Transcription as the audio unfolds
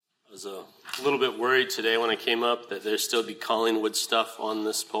was a little bit worried today when I came up that there'd still be Collingwood stuff on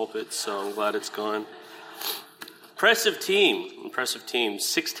this pulpit, so I'm glad it's gone. Impressive team.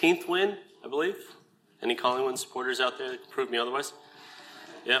 16th win, I believe. Any Collingwood supporters out there that can prove me otherwise?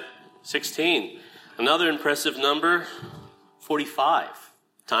 Yep, 16. Another impressive number, 45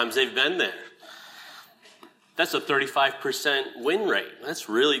 times they've been there. That's a 35% win rate. That's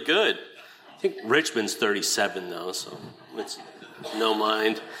really good. I think Richmond's 37 though, so it's no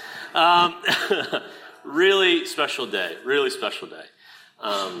mind. Really special day.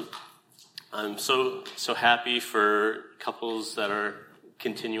 I'm so happy for couples that are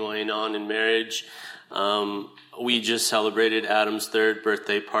continuing on in marriage. We just celebrated Adam's 3rd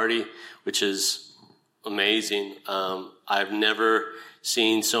birthday party, which is amazing. I've never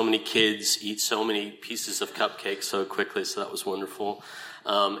seen so many kids eat so many pieces of cupcakes so quickly, so that was wonderful.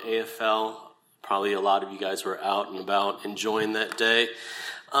 AFL, probably a lot of you guys were out and about enjoying that day.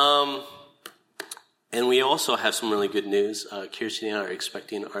 And we also have some really good news. Kirsten and I are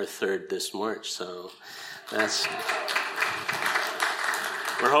expecting our 3rd this March, so that's...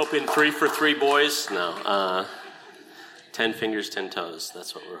 We're hoping 3 for 3 boys. No, 10 fingers, 10 toes.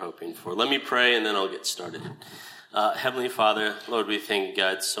 That's what we're hoping for. Let me pray, and then I'll get started. Heavenly Father, Lord, we thank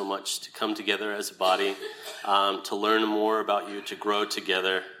God so much to come together as a body, to learn more about you, to grow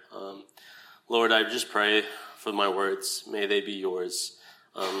together. Lord, I just pray for my words. May they be yours.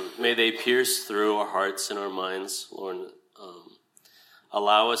 May they pierce through our hearts and our minds, Lord.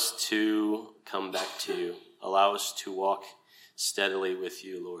 Allow us to come back to you. Allow us to walk steadily with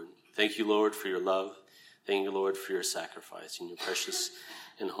you, Lord. Thank you, Lord, for your love. Thank you, Lord, for your sacrifice. In your precious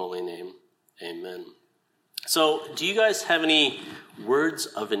and holy name, amen. So, do you guys have any words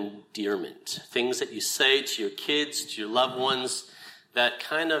of endearment? Things that you say to your kids, to your loved ones, that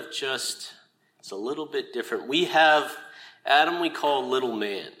kind of just, it's a little bit different. We have Adam we call little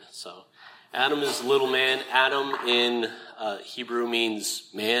man. So, Adam is little man. Adam in Hebrew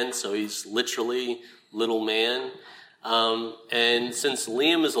means man, so he's literally little man. And since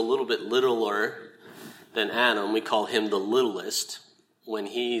Liam is a little bit littler than Adam, we call him the littlest. When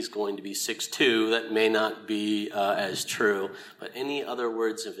he's going to be 6'2", that may not be as true. But any other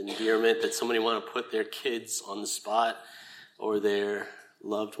words of endearment that somebody want to put their kids on the spot or their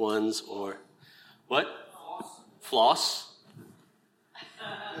loved ones or what? Floss.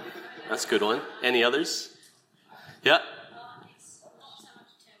 That's a good one. Any others? Yeah. It's not so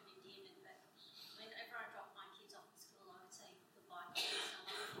much a term of endearment, but whenever I drop my kids off at school, I would say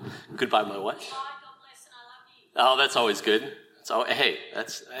goodbye. Goodbye, my what? Bye, God bless, and I love you. Oh, that's always good. So, hey,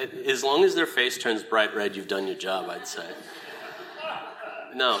 that's as long as their face turns bright red, you've done your job, I'd say.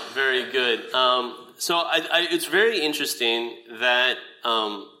 No, very good. So it's very interesting that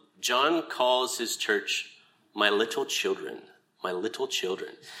John calls his church my little children. And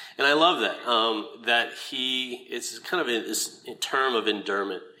I love that, that it's kind of this term of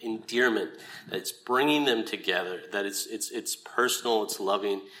endearment, that it's bringing them together, that it's personal, it's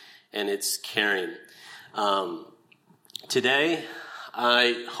loving, and it's caring. Today,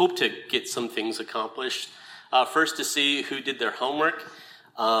 I hope to get some things accomplished. First, to see who did their homework.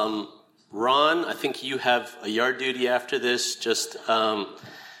 Ron, I think you have a yard duty after this.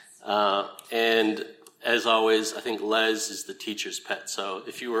 And as always, I think Les is the teacher's pet. So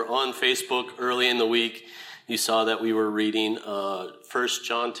if you were on Facebook early in the week, you saw that we were reading 1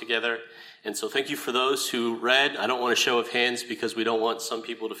 John together. And so thank you for those who read. I don't want a show of hands because we don't want some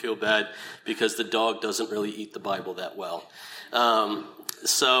people to feel bad because the dog doesn't really eat the Bible that well. And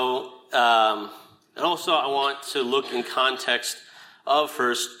also I want to look in context of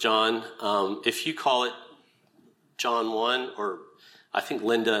 1 John. If you call it John 1, or I think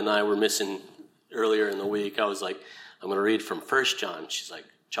Linda and I were missing earlier in the week, I was like, I'm going to read from 1 John. She's like,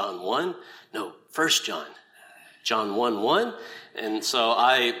 John 1? No, 1 John. John 1:1. And so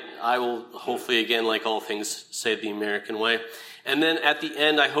I will hopefully, again, like all things, say it the American way. And then at the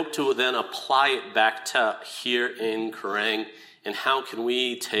end, I hope to then apply it back to here in Kerrang. And how can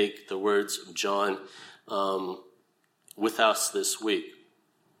we take the words of John with us this week?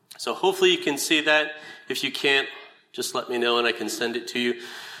 So hopefully you can see that. If you can't, just let me know and I can send it to you.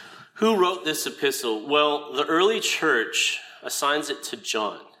 Who wrote this epistle? Well, the early church assigns it to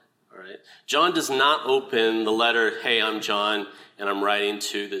John. All right. John does not open the letter, hey, I'm John, and I'm writing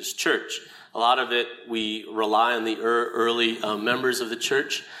to this church. A lot of it, we rely on the early members of the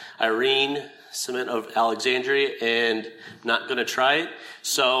church. Irene, Cement of Alexandria, and not going to try it.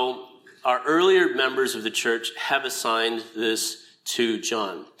 So our earlier members of the church have assigned this to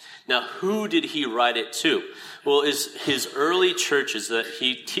John. Now, who did he write it to? Well, is his early churches that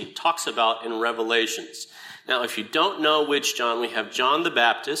he talks about in Revelations. Now, if you don't know which John, we have John the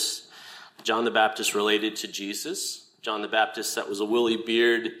Baptist, John the Baptist related to Jesus. John the Baptist that was a woolly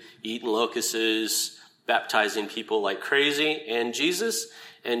beard, eating locusts, baptizing people like crazy. And Jesus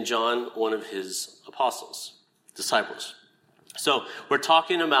and John, one of his disciples. So we're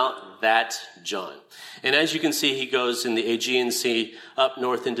talking about that John. And as you can see, he goes in the Aegean Sea up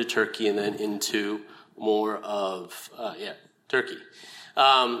north into Turkey and then into more of, Turkey.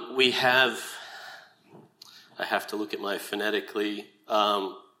 I have to look at my phonetically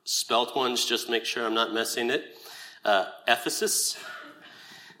spelt ones just to make sure I'm not messing it. Ephesus,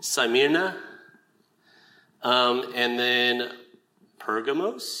 Smyrna, and then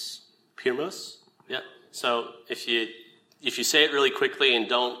Pyrmos. Yeah. So if you say it really quickly and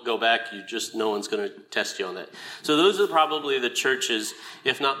don't go back, no one's going to test you on that. So those are probably the churches,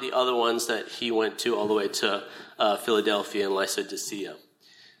 if not the other ones that he went to all the way to Philadelphia and Laodicea.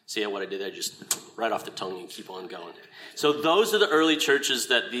 See what I did there? Just right off the tongue and keep on going. So those are the early churches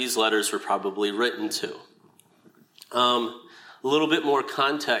that these letters were probably written to. A little bit more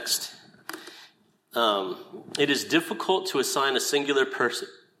context. It is difficult to assign a singular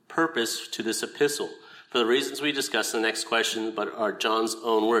purpose to this epistle for the reasons we discussed in the next question, but are John's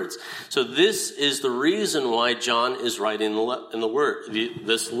own words. So this is the reason why John is writing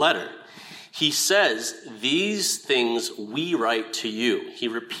this letter. He says, these things we write to you. He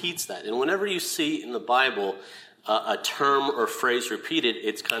repeats that. And whenever you see in the Bible a term or phrase repeated,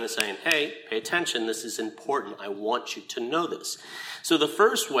 it's kind of saying, hey, pay attention, this is important. I want you to know this. So the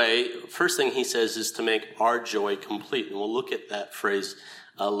first thing he says is to make our joy complete. And we'll look at that phrase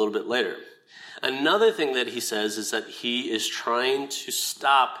a little bit later. Another thing that he says is that he is trying to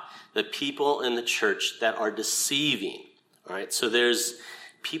stop the people in the church that are deceiving. All right, so there's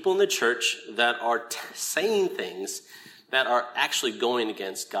people in the church that are saying things that are actually going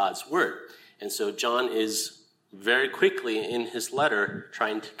against God's word. And so John is very quickly in his letter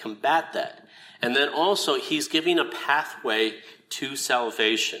trying to combat that. And then also he's giving a pathway to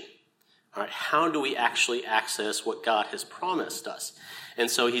salvation. All right, how do we actually access what God has promised us? And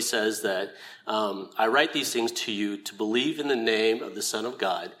so he says that, I write these things to you to believe in the name of the Son of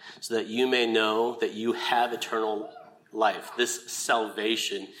God so that you may know that you have eternal life, this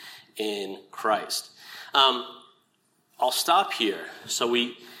salvation in Christ. I'll stop here. So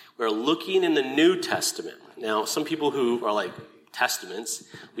we're looking in the New Testament. Now, some people who are like testaments,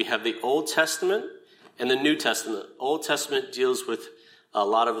 we have the Old Testament and the New Testament. Old Testament deals with a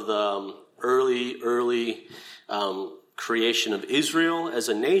lot of the early creation of Israel as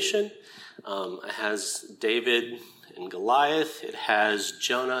a nation. It has David and Goliath. It has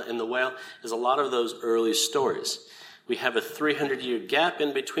Jonah and the whale. There's a lot of those early stories. We have a 300-year gap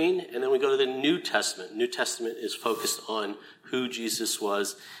in between, and then we go to the New Testament. New Testament is focused on who Jesus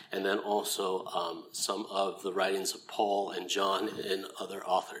was, and then also some of the writings of Paul and John and other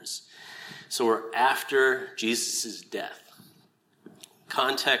authors. So we're after Jesus' death.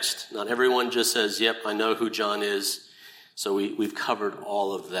 Context, not everyone just says, yep, I know who John is. So we've covered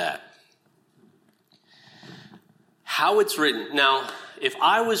all of that. How it's written. Now, if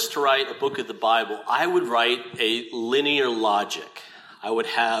I was to write a book of the Bible, I would write a linear logic. I would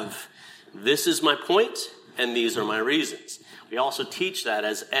have, this is my point, and these are my reasons. We also teach that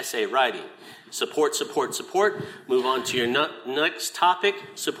as essay writing. Support, support, support. Move on to your next topic.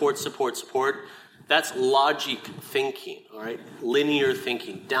 Support, support, support. That's logic thinking, all right? Linear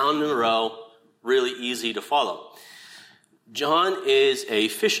thinking. Down the row, really easy to follow. John is a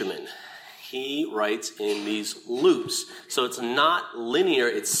fisherman. He writes in these loops. So it's not linear,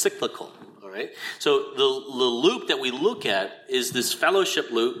 it's cyclical, all right? So the loop that we look at is this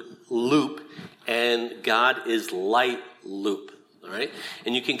fellowship loop, and God is light loop, all right?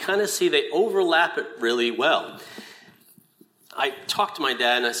 And you can kind of see they overlap it really well. I talked to my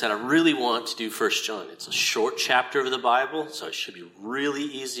dad and I said, I really want to do 1 John. It's a short chapter of the Bible, so it should be really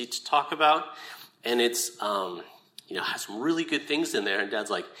easy to talk about. And it's, has some really good things in there. And Dad's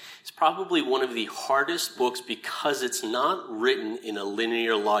like, it's probably one of the hardest books because it's not written in a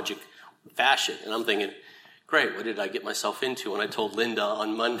linear logic fashion. And I'm thinking, great, what did I get myself into when I told Linda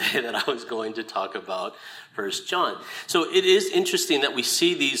on Monday that I was going to talk about 1 John? So it is interesting that we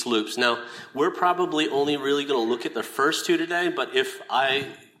see these loops. Now, we're probably only really going to look at the first two today, but if I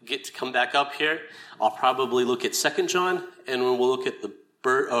get to come back up here, I'll probably look at 2 John, and we'll look at the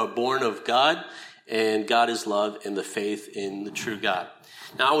born of God, and God is love, and the faith in the true God.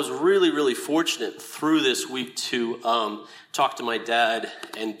 Now, I was really, really fortunate through this week to talk to my dad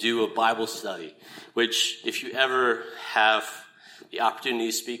and do a Bible study, which if you ever have the opportunity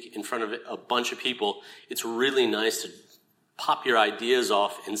to speak in front of a bunch of people, it's really nice to pop your ideas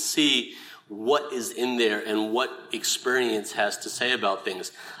off and see what is in there and what experience has to say about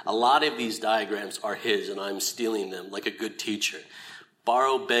things. A lot of these diagrams are his, and I'm stealing them like a good teacher.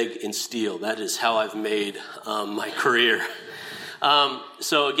 Borrow, beg, and steal. That is how I've made my career.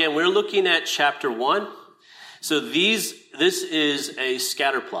 So again, we're looking at chapter 1. So this is a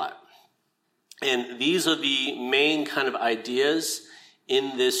scatter plot. And these are the main kind of ideas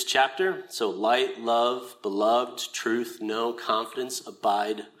in this chapter. So light, love, beloved, truth, know, confidence,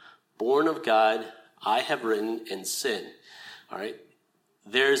 abide, born of God, I have written, and sin. All right?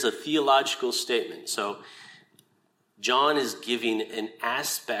 There's a theological statement. So John is giving an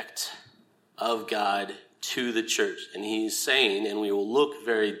aspect of God to the church. And he's saying, and we will look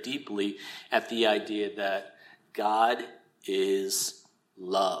very deeply at the idea that God is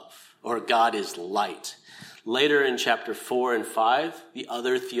love, or God is light. Later in chapter 4 and 5, the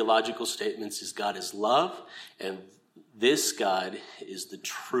other theological statements is God is love, and this God is the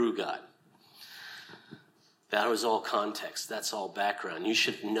true God. That was all context. That's all background. You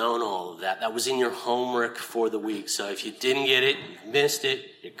should have known all of that. That was in your homework for the week. So if you didn't get it, you missed it,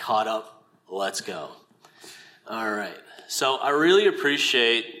 you're caught up. Let's go. All right. So I really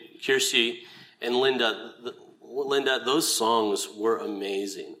appreciate Kirsty and Linda. Linda, those songs were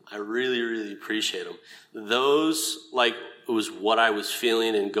amazing. I really, really appreciate them. Those, it was what I was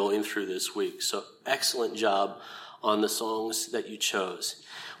feeling and going through this week. So excellent job on the songs that you chose.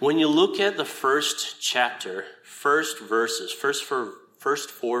 When you look at the first chapter, first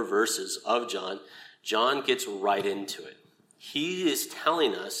four verses of John, John gets right into it. He is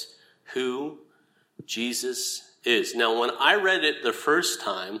telling us who Jesus is. Now, when I read it the first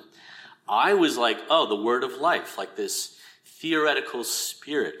time, I was like, oh, the word of life, like this theoretical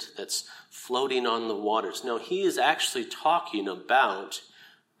spirit that's floating on the waters. No, he is actually talking about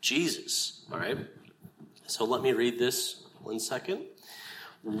Jesus, all right? So let me read this 1 second.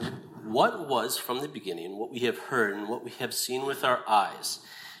 What was from the beginning, what we have heard and what we have seen with our eyes,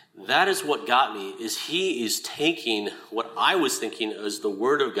 that is what got me, is he is taking what I was thinking as the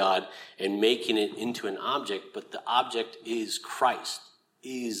word of God and making it into an object, but the object is Christ,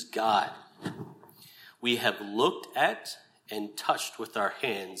 is God. We have looked at and touched with our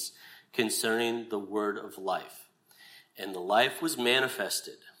hands concerning the word of life. And the life was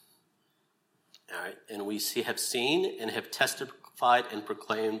manifested. All right, and we have seen and have testified and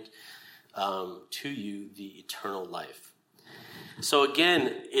proclaimed to you the eternal life. So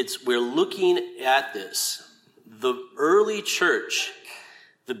again, we're looking at this. The early church,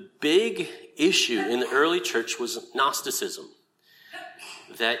 the big issue in the early church was Gnosticism.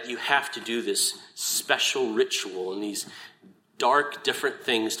 That you have to do this special ritual and these dark, different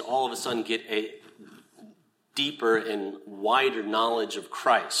things to all of a sudden get a deeper and wider knowledge of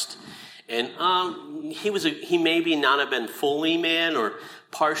Christ. And he maybe not have been fully man or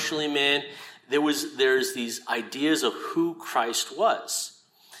partially man. There's these ideas of who Christ was.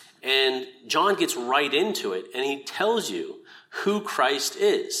 And John gets right into it, and he tells you who Christ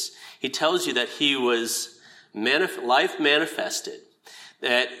is. He tells you that he was life manifested,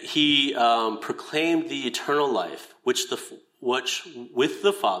 that he proclaimed the eternal life, which with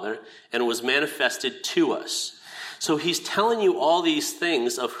the Father, and was manifested to us. So he's telling you all these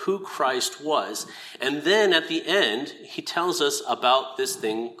things of who Christ was. And then at the end, he tells us about this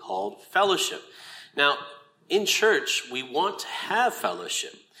thing called fellowship. Now, in church, we want to have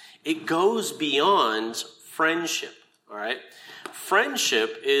fellowship. It goes beyond friendship, all right?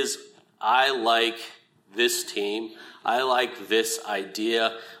 Friendship is, I like this team. I like this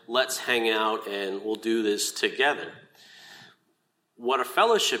idea. Let's hang out and we'll do this together. What a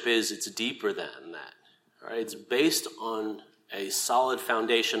fellowship is, it's deeper than that. Right? It's based on a solid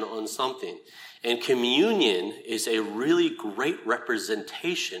foundation on something. And communion is a really great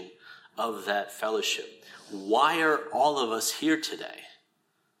representation of that fellowship. Why are all of us here today?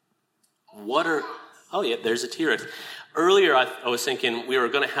 Oh yeah, there's a T-Rex. Earlier I was thinking we were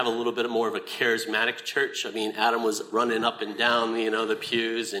going to have a little bit more of a charismatic church. I mean, Adam was running up and down, the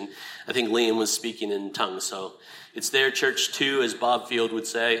pews, and I think Liam was speaking in tongues. So it's their church too, as Bob Field would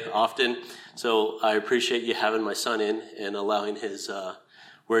say often. So I appreciate you having my son in and allowing his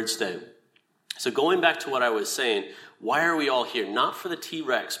words to. So going back to what I was saying, why are we all here? Not for the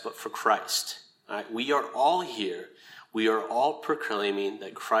T-Rex, but for Christ. All right? We are all here. We are all proclaiming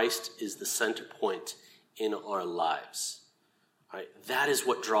that Christ is the center point in our lives. All right? That is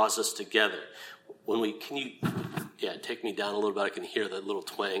what draws us together. Take me down a little bit. I can hear that little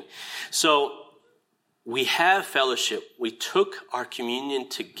twang. So we have fellowship. We took our communion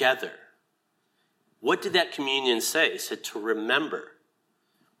together. What did that communion say? It said to remember.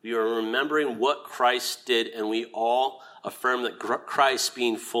 We are remembering what Christ did, and we all affirm that Christ,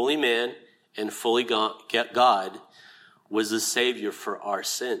 being fully man and fully God was the Savior for our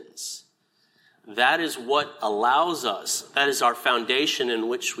sins. That is what allows us. That is our foundation in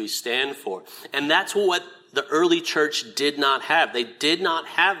which we stand for. And that's what the early church did not have. They did not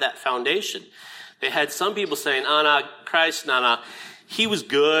have that foundation. They had some people saying, Christ, he was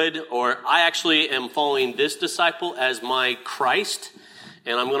good, or I actually am following this disciple as my Christ,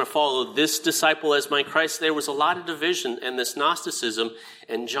 and I'm going to follow this disciple as my Christ. There was a lot of division in this Gnosticism,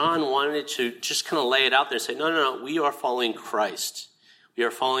 and John wanted to just kind of lay it out there and say, no, we are following Christ. We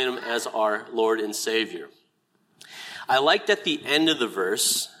are following him as our Lord and Savior. I liked at the end of the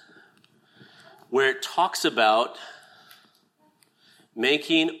verse where it talks about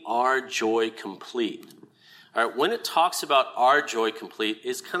making our joy complete. All right, when it talks about our joy complete,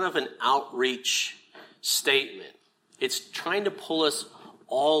 it's kind of an outreach statement. It's trying to pull us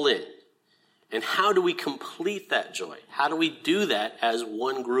all in. And how do we complete that joy? How do we do that as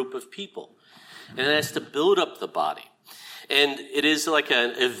one group of people? And that's to build up the body. And it is like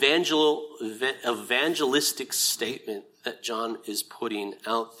an evangelistic statement that John is putting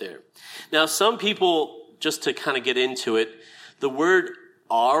out there. Now, some people, just to kind of get into it, the word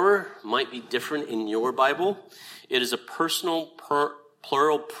our might be different in your Bible. It is a personal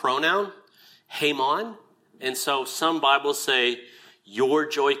plural pronoun, haimon. And so some Bibles say, your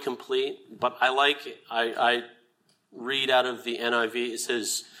joy complete. But I read out of the NIV, it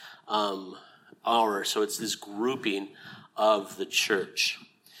says our. So it's this grouping of the church.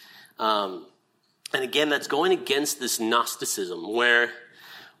 And again, that's going against this Gnosticism where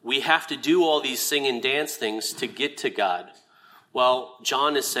we have to do all these sing and dance things to get to God. Well,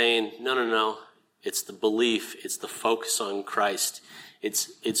 John is saying, no. It's the belief. It's the focus on Christ.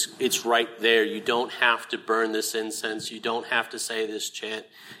 It's right there. You don't have to burn this incense. You don't have to say this chant.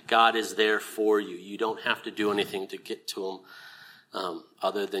 God is there for you. You don't have to do anything to get to him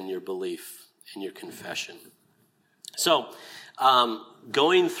other than your belief and your confession. So,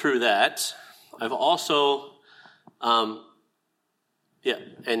 going through that, I've also, and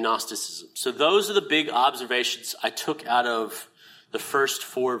Gnosticism. So those are the big observations I took out of the first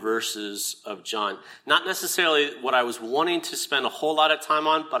 4 verses of John. Not necessarily what I was wanting to spend a whole lot of time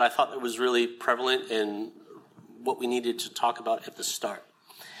on, but I thought it was really prevalent in what we needed to talk about at the start.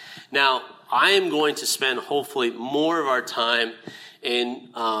 Now, I am going to spend hopefully more of our time in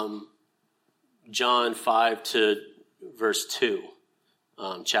John 5 to verse 2,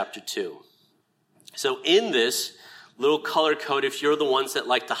 chapter 2. So in this little color code, if you're the ones that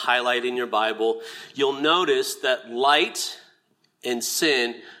like to highlight in your Bible, you'll notice that light and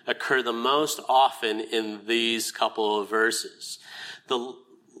sin occur the most often in these couple of verses.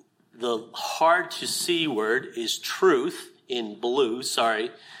 The hard to see word is truth in blue.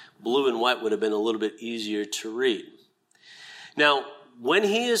 Blue and white would have been a little bit easier to read. Now, when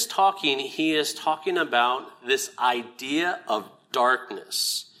he is talking about this idea of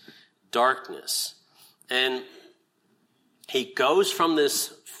darkness. And he goes from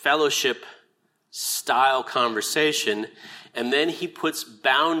this fellowship style conversation, and then he puts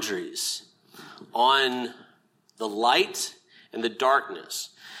boundaries on the light and the darkness.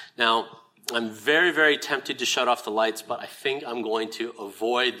 Now, I'm very, very tempted to shut off the lights, but I think I'm going to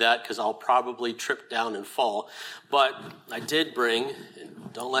avoid that because I'll probably trip down and fall. But I did bring,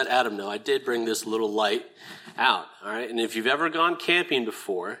 and don't let Adam know, I did bring this little light out. All right, and if you've ever gone camping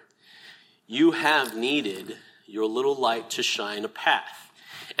before, you have needed your little light to shine a path.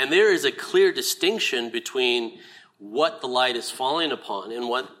 And there is a clear distinction between what the light is falling upon and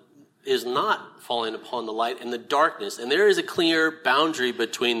what is not falling upon the light and the darkness. And there is a clear boundary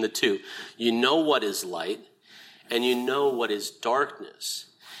between the two. You know what is light and you know what is darkness.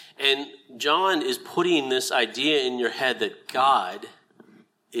 And John is putting this idea in your head that God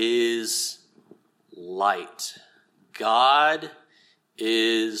is light. God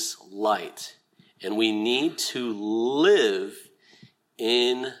is light. And we need to live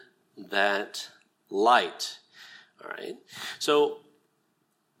in that light. All right. So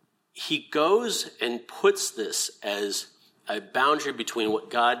he goes and puts this as a boundary between what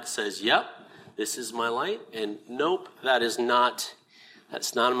God says, yep, this is my light, and nope, that's not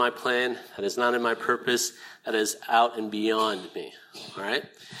in my plan, that is not in my purpose, that is out and beyond me. All right.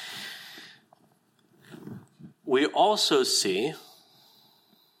 We also see,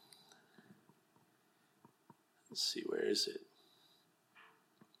 let's see, where is it?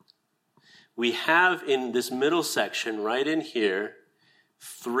 We have in this middle section, right in here,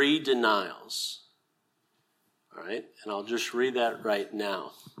 3 denials. All right, and I'll just read that right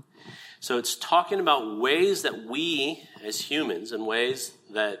now. So it's talking about ways that we, as humans, and ways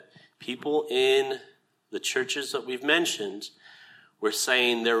that people in the churches that we've mentioned, we're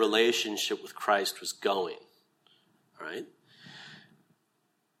saying their relationship with Christ was going. All right?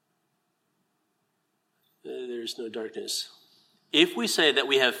 There's no darkness. If we say that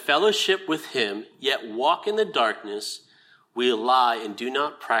we have fellowship with him, yet walk in the darkness, we lie and do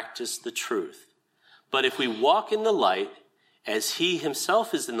not practice the truth. But if we walk in the light, as he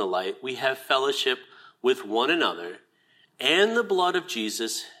himself is in the light, we have fellowship with one another, and the blood of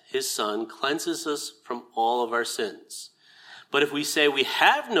Jesus, his son, cleanses us from all of our sins. But if we say we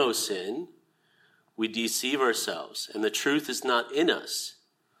have no sin, we deceive ourselves, and the truth is not in us.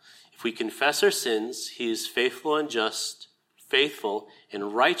 If we confess our sins, he is faithful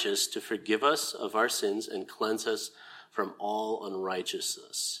and righteous to forgive us of our sins and cleanse us from all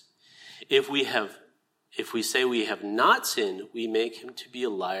unrighteousness. If we say we have not sinned, we make him to be a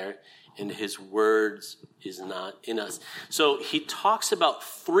liar, and his words is not in us. So he talks about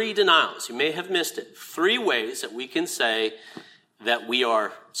 3 denials. You may have missed it. 3 ways that we can say that we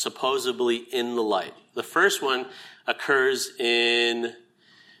are supposedly in the light. The first one occurs in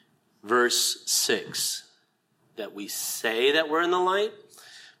verse 6, that we say that we're in the light,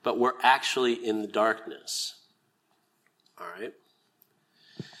 but we're actually in the darkness. All right?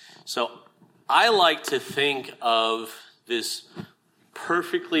 So I like to think of this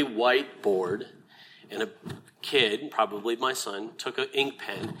perfectly white board, and a kid, probably my son, took an ink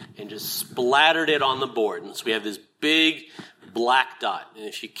pen and just splattered it on the board. And so we have this big black dot. And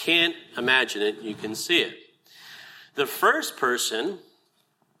if you can't imagine it, you can see it. The first person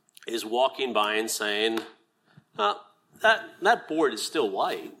is walking by and saying, oh, that board is still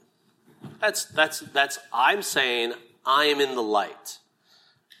white. I'm saying I am in the light,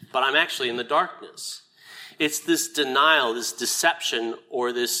 but I'm actually in the darkness. It's this denial, this deception,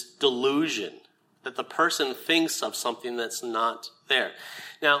 or this delusion that the person thinks of something that's not there.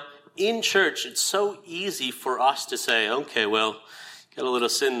 Now, in church, it's so easy for us to say, okay, well, got a little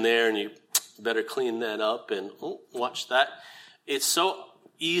sin there, and you better clean that up, and watch that. It's so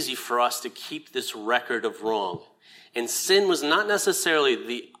easy for us to keep this record of wrong. And sin was not necessarily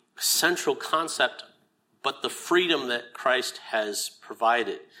the central concept, but the freedom that Christ has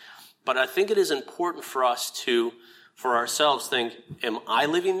provided. But I think it is important for us to, for ourselves, think, am I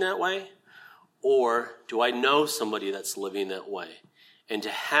living that way? Or do I know somebody that's living that way? And to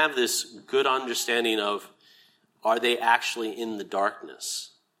have this good understanding of, are they actually in the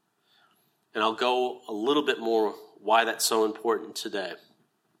darkness? And I'll go a little bit more why that's so important today.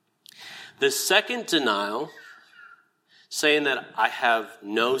 The second denial, saying that I have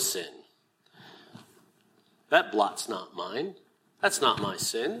no sin. That blot's not mine. That's not my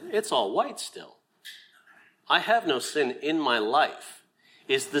sin. It's all white still. I have no sin in my life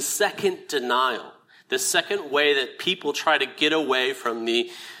is the second denial. The second way that people try to get away from the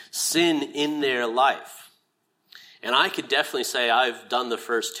sin in their life. And I could definitely say I've done the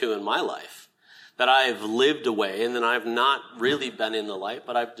first 2 in my life. That I have lived away and then I've not really been in the light,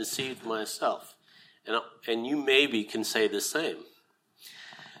 but I've deceived myself. And you maybe can say the same.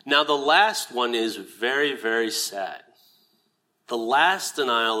 Now the last one is very, very sad. The last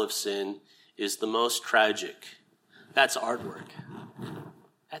denial of sin is the most tragic. That's artwork.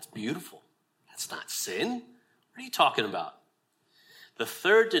 That's beautiful. That's not sin. What are you talking about? The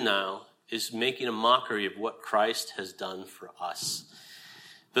third denial is making a mockery of what Christ has done for us.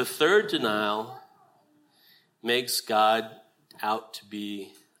 The third denial makes God out to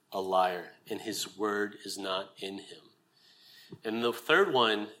be a liar, and his word is not in him. And the third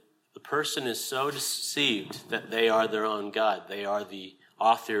one, the person is so deceived that they are their own God. They are the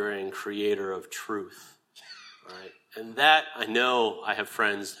author and creator of truth. All right? And that, I know I have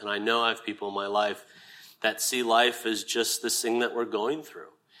friends, and I know I have people in my life that see life as just this thing that we're going through.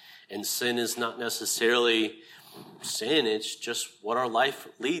 And sin is not necessarily sin, it's just what our life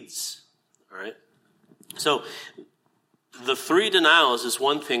leads. All right? So, the 3 denials is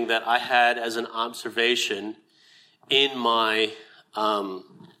one thing that I had as an observation in my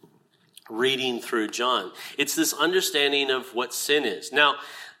reading through John. It's this understanding of what sin is. Now,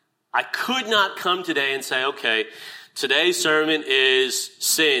 I could not come today and say, okay, today's sermon is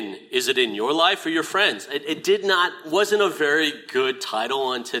sin. Is it in your life or your friends? It wasn't a very good title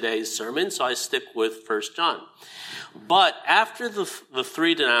on today's sermon, so I stick with 1 John. But after the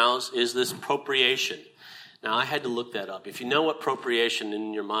 3 denials is this propitiation. Now, I had to look that up. If you know what propitiation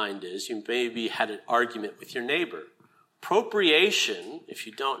in your mind is, you maybe had an argument with your neighbor. Propitiation, if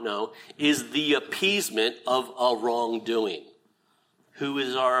you don't know, is the appeasement of a wrongdoing. Who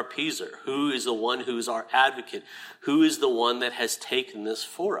is our appeaser? Who is the one who is our advocate? Who is the one that has taken this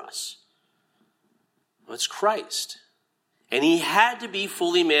for us? Well, it's Christ. And he had to be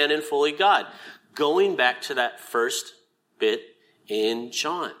fully man and fully God. Going back to that first bit in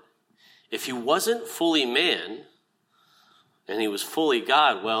John. If he wasn't fully man and he was fully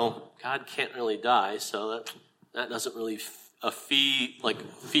God, well, God can't really die, so that doesn't really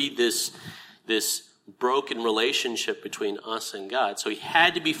feed this broken relationship between us and God. So he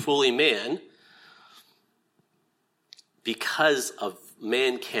had to be fully man because of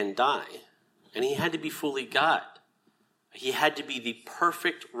man can die, and he had to be fully God. He had to be the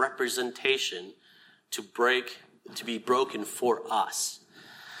perfect representation to be broken for us.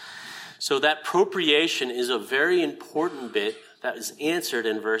 So that propitiation is a very important bit that is answered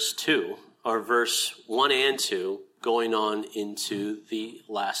in verse 2, or verse 1 and 2, going on into the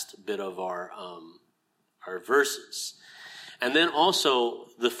last bit of our verses. And then also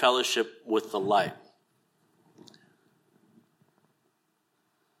the fellowship with the light.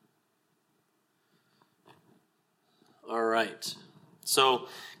 All right. So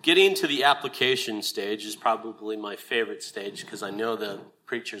getting to the application stage is probably my favorite stage because I know the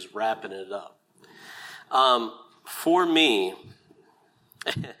preacher's wrapping it up. For me,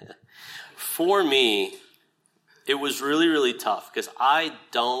 it was really, really tough because I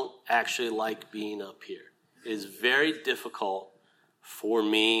don't actually like being up here. It is very difficult for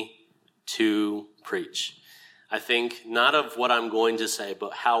me to preach. I think not of what I'm going to say,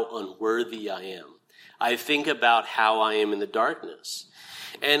 but how unworthy I am. I think about how I am in the darkness.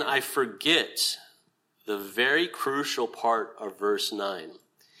 And I forget the very crucial part of verse 9.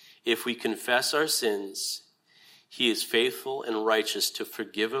 If we confess our sins, he is faithful and righteous to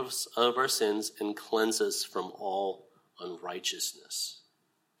forgive us of our sins and cleanse us from all unrighteousness.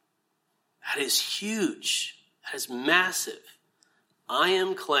 That is huge. That is massive. I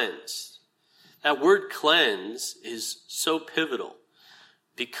am cleansed. That word cleanse is so pivotal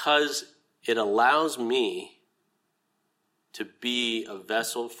because it allows me to be a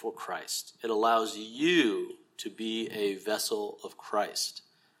vessel for Christ. It allows you to be a vessel of Christ.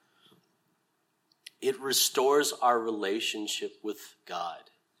 It restores our relationship with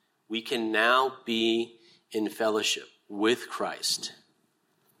God. We can now be in fellowship with Christ.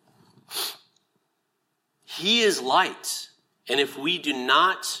 He is light, and if we do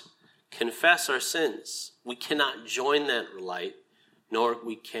not confess our sins, we cannot join that light, nor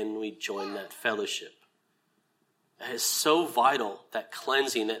can we join that fellowship. That is so vital, that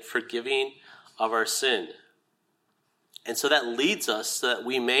cleansing, that forgiving of our sin. And so that leads us so that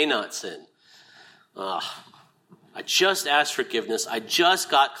we may not sin. I just asked forgiveness. I just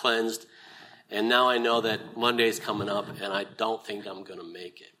got cleansed. And now I know that Monday's coming up and I don't think I'm going to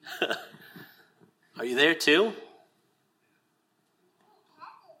make it. Are you there too?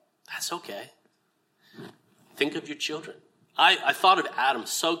 That's okay. Think of your children. I thought of Adam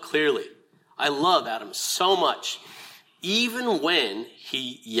so clearly. I love Adam so much. Even when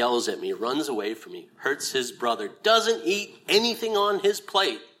he yells at me, runs away from me, hurts his brother, doesn't eat anything on his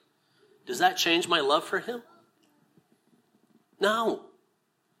plate, does that change my love for him? No.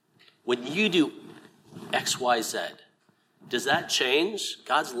 When you do X, Y, Z, does that change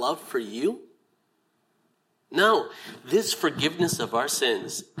God's love for you? No. This forgiveness of our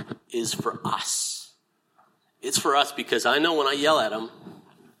sins is for us. It's for us because I know when I yell at him,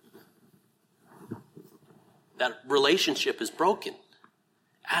 that relationship is broken.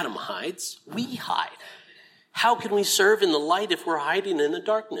 Adam hides. We hide. How can we serve in the light if we're hiding in the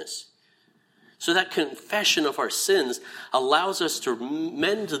darkness? So that confession of our sins allows us to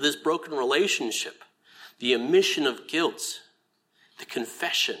mend this broken relationship. The admission of guilt. The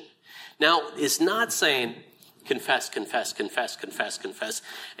confession. Now, it's not saying confess, confess, confess, confess, confess,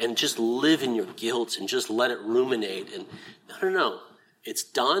 and just live in your guilt and just let it ruminate. And no. It's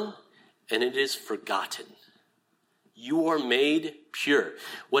done and it is forgotten. You are made pure.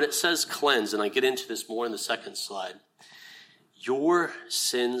 When it says cleanse, and I get into this more in the second slide, your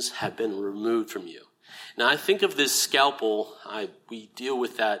sins have been removed from you. Now, I think of this scalpel. We deal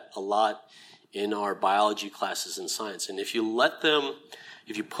with that a lot in our biology classes in science. And if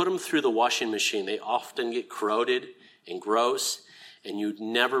you put them through the washing machine, they often get corroded and gross, and you'd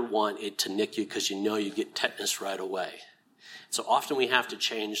never want it to nick you because you know you get tetanus right away. So often we have to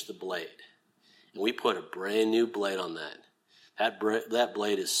change the blade. And we put a brand new blade on that. That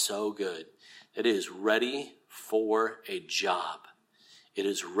blade is so good. It is ready for a job. It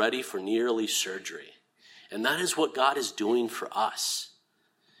is ready for nearly surgery. And that is what God is doing for us.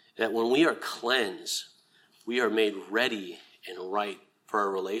 That when we are cleansed, we are made ready and right for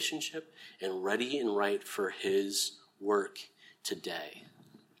our relationship and ready and right for his work today.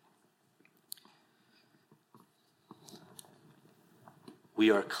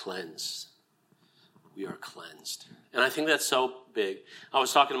 We are cleansed. We are cleansed. And I think that's so big. I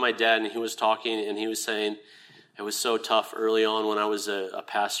was talking to my dad, and he was talking, and he was saying, It was so tough early on when I was a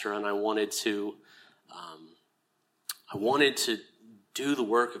pastor, and I wanted to do the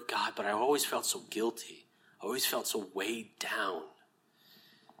work of God, but I always felt so guilty. I always felt so weighed down.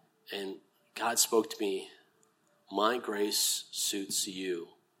 And God spoke to me, my grace suits you.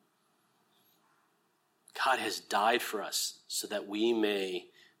 God has died for us so that we may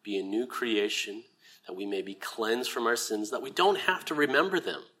be a new creation, that we may be cleansed from our sins, that we don't have to remember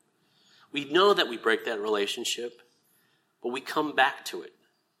them. We know that we break that relationship, but we come back to it,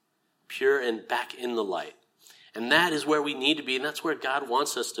 pure and back in the light. And that is where we need to be, and that's where God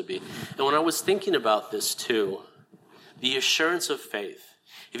wants us to be. And when I was thinking about this too, the assurance of faith,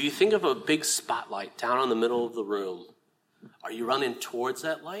 if you think of a big spotlight down in the middle of the room, are you running towards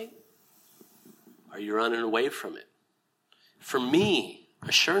that light? Are you running away from it? For me,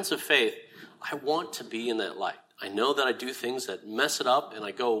 assurance of faith, I want to be in that light. I know that I do things that mess it up and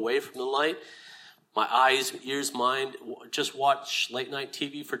I go away from the light. My eyes, ears, mind, just watch late night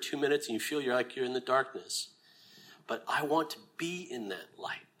TV for 2 minutes and you feel like you're in the darkness. But I want to be in that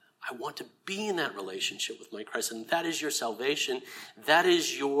light. I want to be in that relationship with my Christ. And that is your salvation. That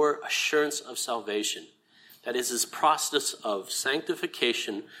is your assurance of salvation. That is this process of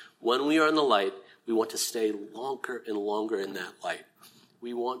sanctification. When we are in the light, we want to stay longer and longer in that light.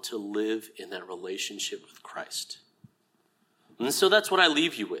 We want to live in that relationship with Christ. And so that's what I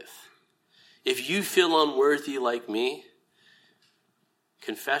leave you with. If you feel unworthy like me,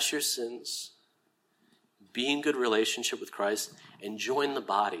 confess your sins, be in good relationship with Christ, and join the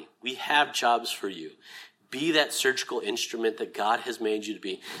body. We have jobs for you. Be that surgical instrument that God has made you to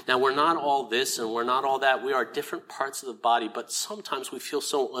be. Now, we're not all this and we're not all that. We are different parts of the body, but sometimes we feel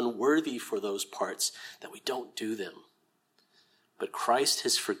so unworthy for those parts that we don't do them. But Christ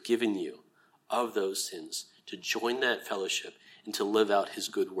has forgiven you of those sins to join that fellowship and to live out his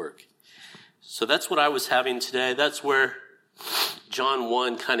good work. So that's what I was having today. That's where John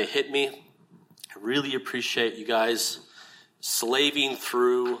 1 kind of hit me. I really appreciate you guys slaving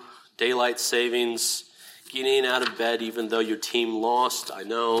through daylight savings, getting out of bed even though your team lost. I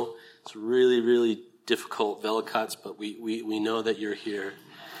know it's really, really difficult, Velicots, but we know that you're here.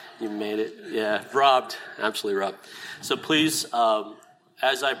 You made it. Yeah, robbed. Absolutely robbed. So please,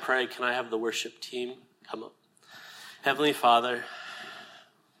 as I pray, can I have the worship team come up? Heavenly Father,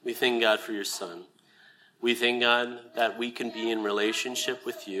 we thank God for your Son. We thank God that we can be in relationship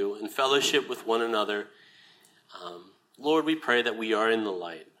with you and fellowship with one another. Lord, we pray that we are in the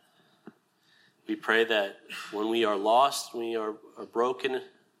light. We pray that when we are lost, we are broken,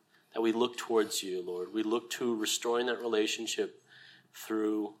 that we look towards you, Lord. We look to restoring that relationship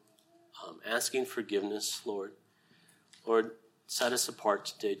through asking forgiveness, Lord. Lord, set us apart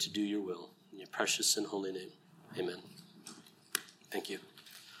today to do your will. In your precious and holy name, amen. Thank you.